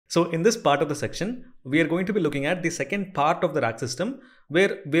So in this part of the section, we are going to be looking at the second part of the RAG system,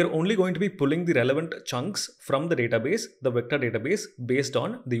 where we're only going to be pulling the relevant chunks from the database, the vector database, based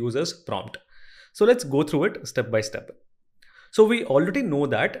on the user's prompt. So let's go through it step by step. So we already know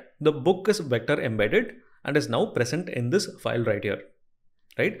that the book is vector embedded and is now present in this file right here,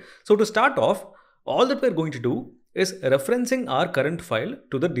 right? So to start off, all that we're going to do is referencing our current file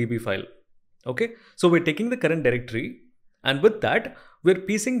to the DB file. Okay, so we're taking the current directory, and with that, we're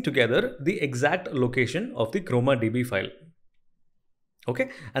piecing together the exact location of the chroma DB file. Okay,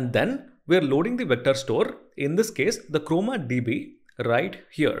 and then we're loading the vector store, in this case, the chroma DB right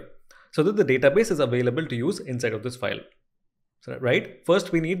here, so that the database is available to use inside of this file. So, right,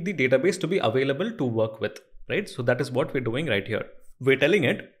 first we need the database to be available to work with, right? So that is what we're doing right here. We're telling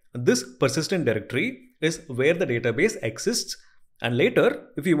it this persistent directory is where the database exists. And later,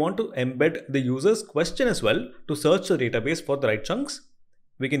 if you want to embed the user's question as well to search the database for the right chunks,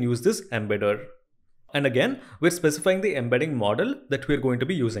 we can use this embedder. And again, we're specifying the embedding model that we're going to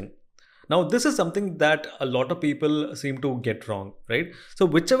be using. Now, this is something that a lot of people seem to get wrong, right? So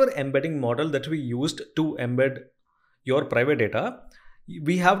whichever embedding model that we used to embed your private data,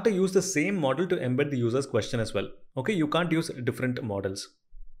 we have to use the same model to embed the user's question as well. Okay, you can't use different models,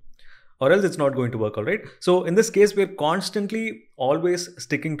 or else it's not going to work, all right? So in this case, we're constantly always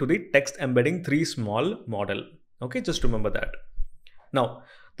sticking to the text embedding 3 small model. Okay, just remember that. Now,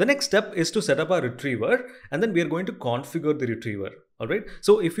 the next step is to set up our retriever, and then we are going to configure the retriever, all right?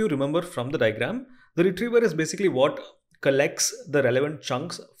 So if you remember from the diagram, the retriever is basically what collects the relevant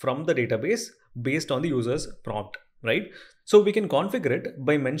chunks from the database based on the user's prompt, right? So we can configure it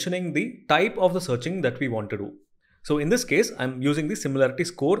by mentioning the type of the searching that we want to do. So in this case, I'm using the similarity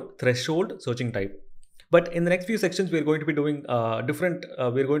score threshold searching type. But in the next few sections, we're going to be doing we're going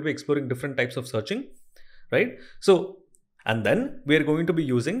to be exploring different types of searching, right? So, and then we're going to be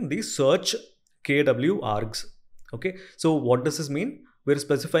using the search KW args. Okay, so what does this mean? We're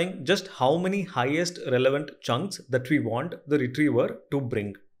specifying just how many highest relevant chunks that we want the retriever to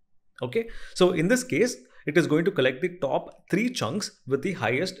bring. Okay, so in this case, it is going to collect the top 3 chunks with the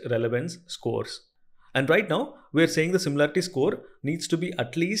highest relevance scores. And right now, we're saying the similarity score needs to be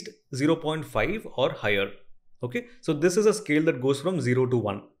at least 0.5 or higher. Okay, so this is a scale that goes from 0 to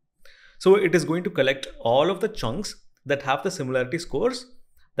 1. So it is going to collect all of the chunks that have the similarity scores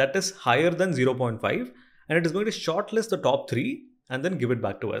that is higher than 0.5, and it is going to shortlist the top 3 and then give it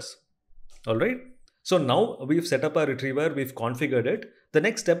back to us. All right. So now we've set up our retriever, we've configured it. The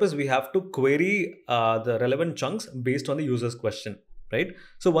next step is we have to query the relevant chunks based on the user's question. Right?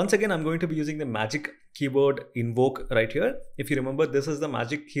 So once again, I'm going to be using the magic keyword invoke right here. If you remember, this is the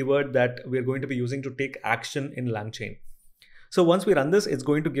magic keyword that we're going to be using to take action in LangChain. So once we run this, it's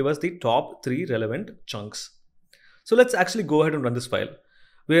going to give us the top 3 relevant chunks. So let's actually go ahead and run this file.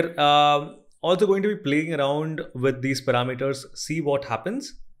 We're also going to be playing around with these parameters, see what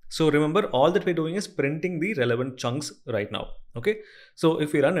happens. So remember, all that we're doing is printing the relevant chunks right now. Okay. So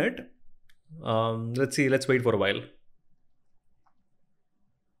if we run it, let's wait for a while.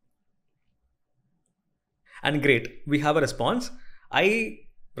 And great, we have a response. I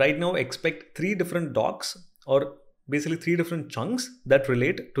right now expect 3 different docs, or basically 3 different chunks that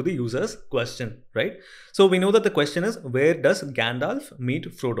relate to the user's question, right? So we know that the question is, where does Gandalf meet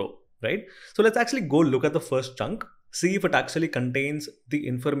Frodo, right? So let's actually go look at the first chunk, see if it actually contains the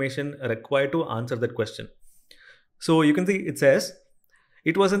information required to answer that question. So you can see it says,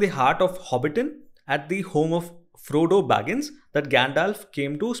 it was in the heart of Hobbiton, at the home of Frodo Baggins, that Gandalf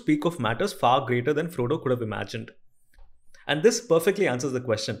came to speak of matters far greater than Frodo could have imagined. And this perfectly answers the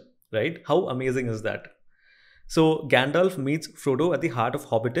question, right? How amazing is that? So Gandalf meets Frodo at the heart of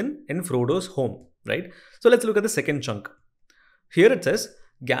Hobbiton in Frodo's home, right? So let's look at the second chunk. Here it says,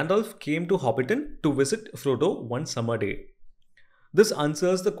 Gandalf came to Hobbiton to visit Frodo one summer day. This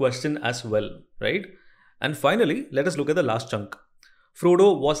answers the question as well, right? And finally, let us look at the last chunk.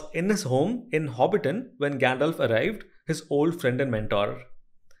 Frodo was in his home in Hobbiton when Gandalf arrived, his old friend and mentor.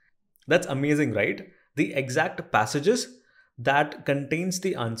 That's amazing, right? The exact passages that contains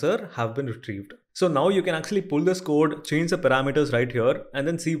the answer have been retrieved. So now you can actually pull this code, change the parameters right here, and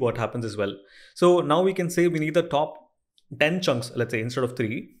then see what happens as well. So now we can say we need the top 10 chunks, let's say, instead of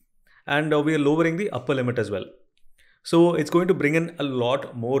 3, and we are lowering the upper limit as well. So it's going to bring in a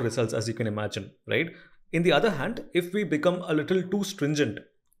lot more results, as you can imagine, right? In the other hand, if we become a little too stringent,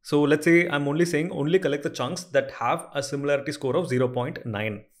 so let's say I'm only saying only collect the chunks that have a similarity score of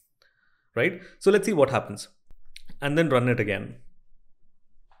 0.9, right? So let's see what happens, and then run it again.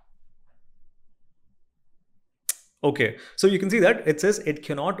 Okay, so you can see that it says it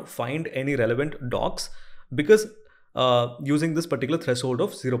cannot find any relevant docs because using this particular threshold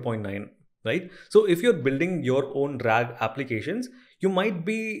of 0.9, right? So if you're building your own RAG applications, you might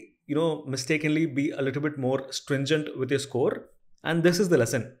be, mistakenly be a little bit more stringent with your score. And this is the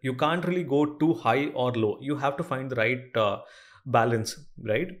lesson. You can't really go too high or low. You have to find the right balance,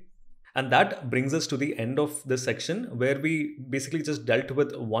 right? And that brings us to the end of this section, where we basically just dealt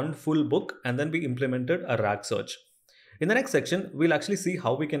with one full book and then we implemented a RAG search. In the next section, we'll actually see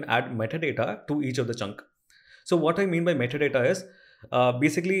how we can add metadata to each of the chunk. So what I mean by metadata is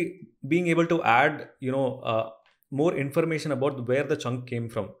basically being able to add, more information about where the chunk came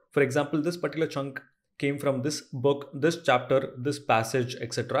from. For example, this particular chunk came from this book, this chapter, this passage,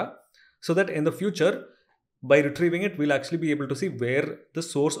 etc. So that in the future, by retrieving it, we'll actually be able to see where the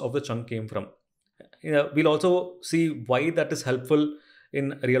source of the chunk came from. We'll also see why that is helpful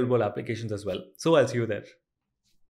in real world applications as well. So I'll see you there.